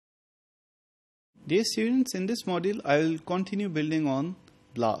Dear students, in this module I will continue building on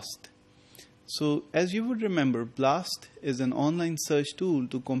BLAST. So as you would remember, BLAST is an online search tool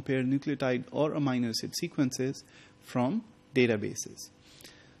to compare nucleotide or amino acid sequences from databases.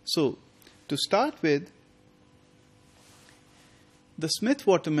 So to start with, the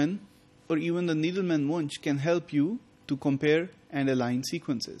Smith-Waterman or even the Needleman-Wunsch can help you to compare and align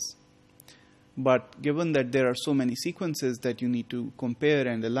sequences. But given that there are so many sequences that you need to compare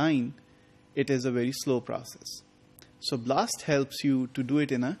and align, it is a very slow process. So BLAST helps you to do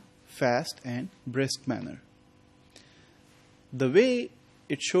it in a fast and brisk manner. The way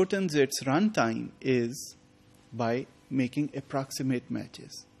it shortens its runtime is by making approximate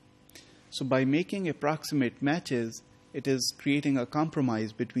matches. So by making approximate matches, it is creating a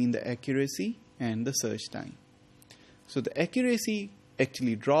compromise between the accuracy and the search time. So the accuracy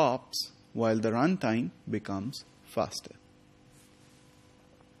actually drops while the runtime becomes faster.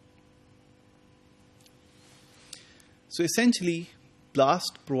 So essentially,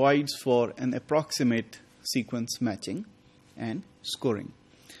 BLAST provides for an approximate sequence matching and scoring.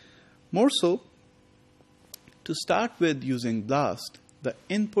 More so, to start with using BLAST, the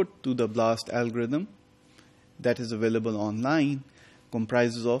input to the BLAST algorithm that is available online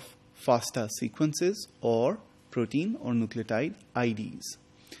comprises of FASTA sequences or protein or nucleotide IDs.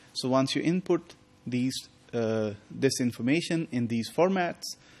 So once you input this information in these formats,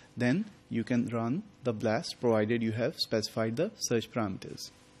 then you can run the BLAST provided you have specified the search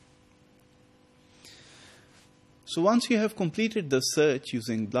parameters. So once you have completed the search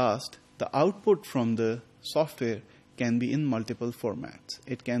using BLAST, the output from the software can be in multiple formats.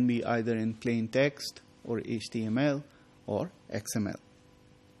 It can be either in plain text or HTML or XML.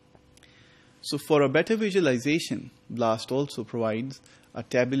 So for a better visualization, BLAST also provides a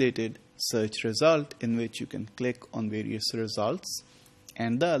tabulated search result in which you can click on various results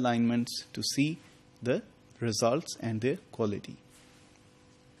and the alignments to see the results and their quality.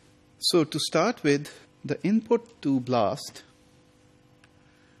 So to start with, the input to BLAST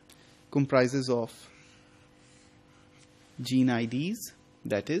comprises of gene IDs.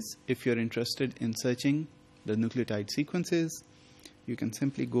 That is, if you're interested in searching the nucleotide sequences, you can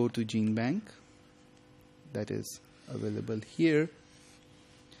simply go to Gene Bank that is available here.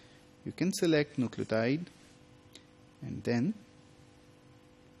 You can select nucleotide and then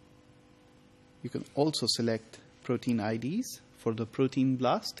you can also select protein IDs for the protein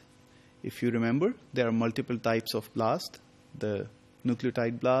BLAST. If you remember, there are multiple types of BLAST: the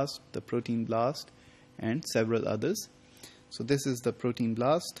nucleotide BLAST, the protein BLAST, and several others. So this is the protein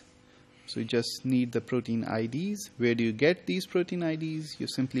BLAST. So you just need the protein IDs. Where do you get these protein IDs? You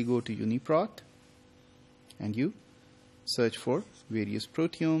simply go to UniProt and you search for various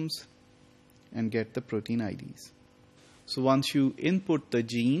proteomes and get the protein IDs. So once you input the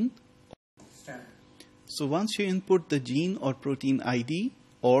gene or protein ID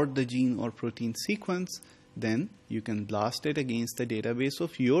or the gene or protein sequence, then you can BLAST it against the database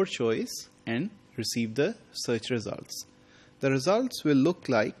of your choice and receive the search results. The results will look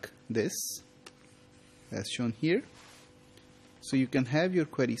like this, as shown here. So you can have your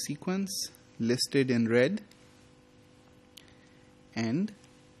query sequence listed in red, and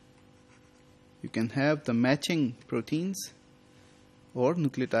you can have the matching proteins or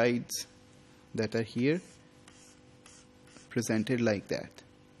nucleotides that are here presented like that.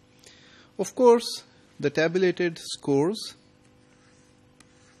 Of course, the tabulated scores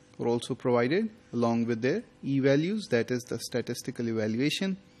are also provided along with their e-values, that is the statistical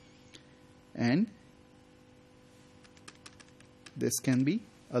evaluation, and this can be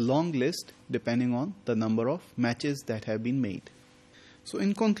a long list depending on the number of matches that have been made. So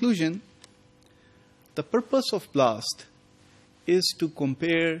in conclusion, the purpose of BLAST is to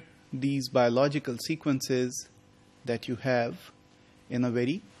compare these biological sequences that you have in a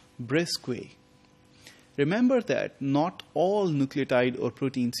very brisk way. Remember that not all nucleotide or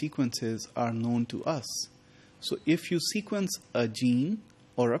protein sequences are known to us. So if you sequence a gene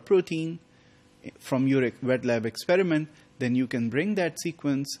or a protein from your wet lab experiment, then you can bring that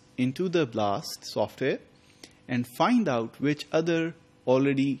sequence into the BLAST software and find out which other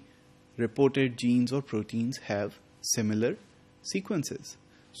already reported genes or proteins have similar sequences.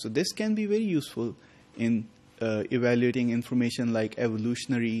 So this can be very useful in evaluating information like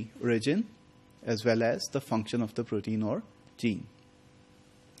evolutionary origin as well as the function of the protein or gene.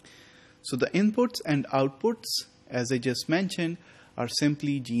 So the inputs and outputs, as I just mentioned, are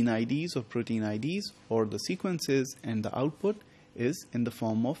simply gene IDs or protein IDs or the sequences, and the output is in the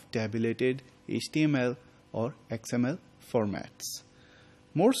form of tabulated HTML or XML formats.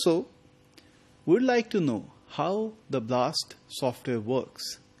 More so, we'd like to know how the BLAST software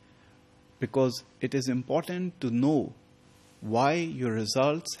works. because it is important to know why your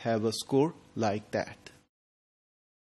results have a score like that.